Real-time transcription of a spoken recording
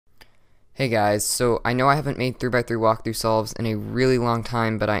Hey guys, so I know I haven't made 3x3 walkthrough solves in a really long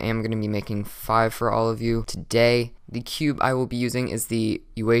time, but I am going to be making 5 for all of you today. The cube I will be using is the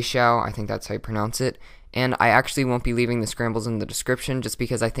YueXiao, I think that's how you pronounce it, and I actually won't be leaving the scrambles in the description just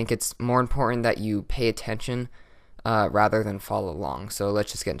because I think it's more important that you pay attention rather than follow along. So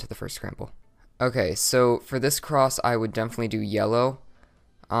let's just get into the first scramble. Okay, so for this cross I would definitely do yellow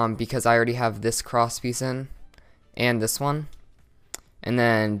because I already have this cross piece in and this one. And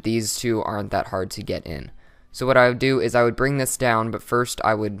then these two aren't that hard to get in. So what I would do is I would bring this down, but first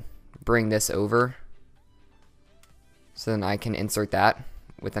I would bring this over. So then I can insert that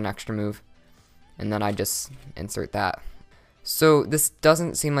with an extra move. And then I just insert that. So this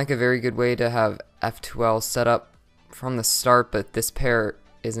doesn't seem like a very good way to have F2L set up from the start, but this pair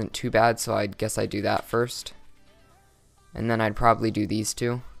isn't too bad, so I guess I'd do that first. And then I'd probably do these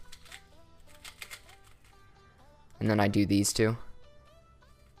two. And then I'd do these two.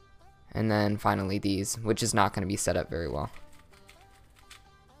 And then finally these, which is not going to be set up very well.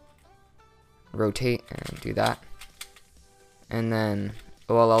 Rotate and do that. And then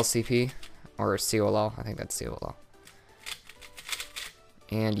OLLCP, or COLL, I think that's COLL.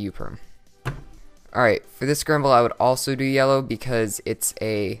 And UPerm. Alright, for this scramble I would also do yellow because it's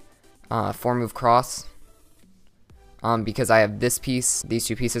a 4-move cross. Because I have this piece, these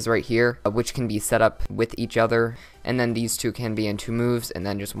two pieces right here, which can be set up with each other, and then these two can be in 2 moves, and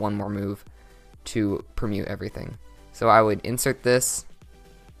then just one more move to permute everything. So I would insert this,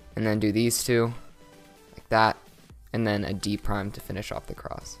 and then do these two, like that, and then a D prime to finish off the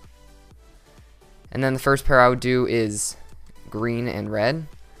cross. And then the first pair I would do is green and red,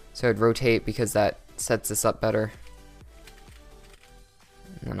 so I'd rotate because that sets this up better.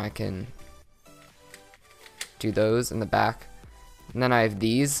 And then I can do those in the back, and then I have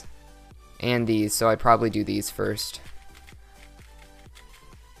these and these, so I'd probably do these first,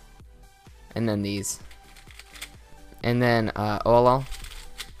 and then these, and then OLL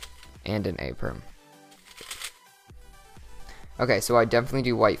and an A perm. Okay, so I definitely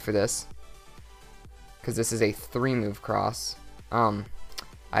do white for this because this is a 3-move cross. I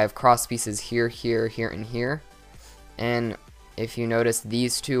have cross pieces here, here, here, and here, and if you notice,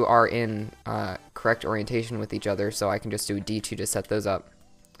 these two are in correct orientation with each other, so I can just do D2 to set those up.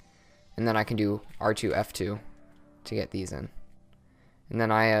 And then I can do R2, F2 to get these in. And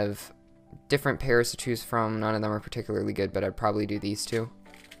then I have different pairs to choose from. None of them are particularly good, but I'd probably do these two.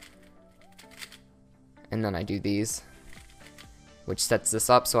 And then I do these, which sets this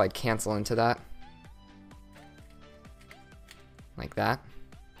up, so I'd cancel into that. Like that.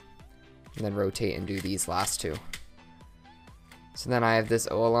 And then rotate and do these last two. So then I have this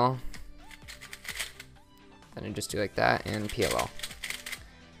OLL, then I just do like that, and PLL.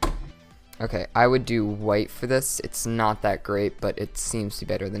 Okay, I would do white for this. It's not that great, but it seems to be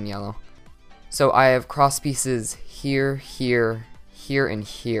better than yellow. So I have cross pieces here, here, here, and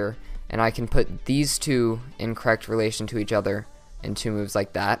here, and I can put these two in correct relation to each other in 2 moves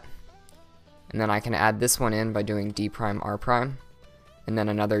like that. And then I can add this one in by doing D prime, R prime, and then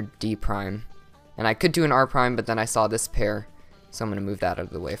another D prime. And I could do an R prime, but then I saw this pair, so I'm going to move that out of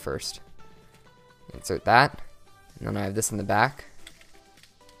the way first. Insert that, and then I have this in the back.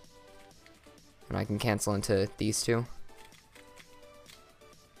 And I can cancel into these two.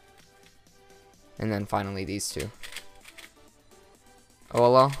 And then finally these two.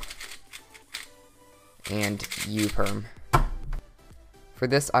 OLL and UPerm. For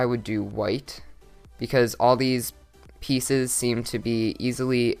this I would do white, because all these pieces seem to be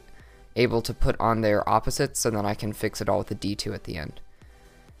easily able to put on their opposites, so then I can fix it all with a D2 at the end.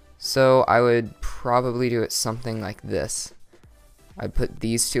 So I would probably do it something like this. I'd put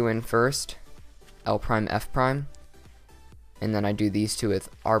these two in first, L prime, F prime, and then I do these two with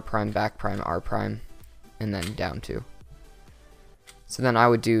R prime, back prime, R prime, and then down 2. So then I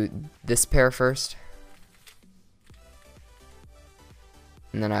would do this pair first,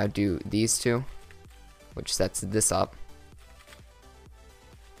 and then I would do these two, which sets this up.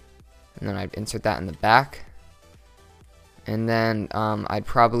 And then I'd insert that in the back. And then I'd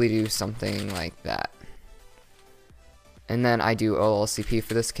probably do something like that. And then I do OLCP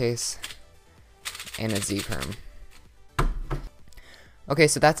for this case. And a Z perm. Okay,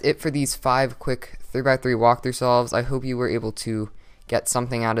 so that's it for these 5 quick 3x3 walkthrough solves. I hope you were able to get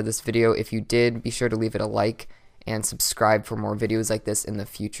something out of this video. If you did, be sure to leave it a like and subscribe for more videos like this in the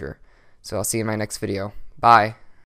future. So I'll see you in my next video. Bye.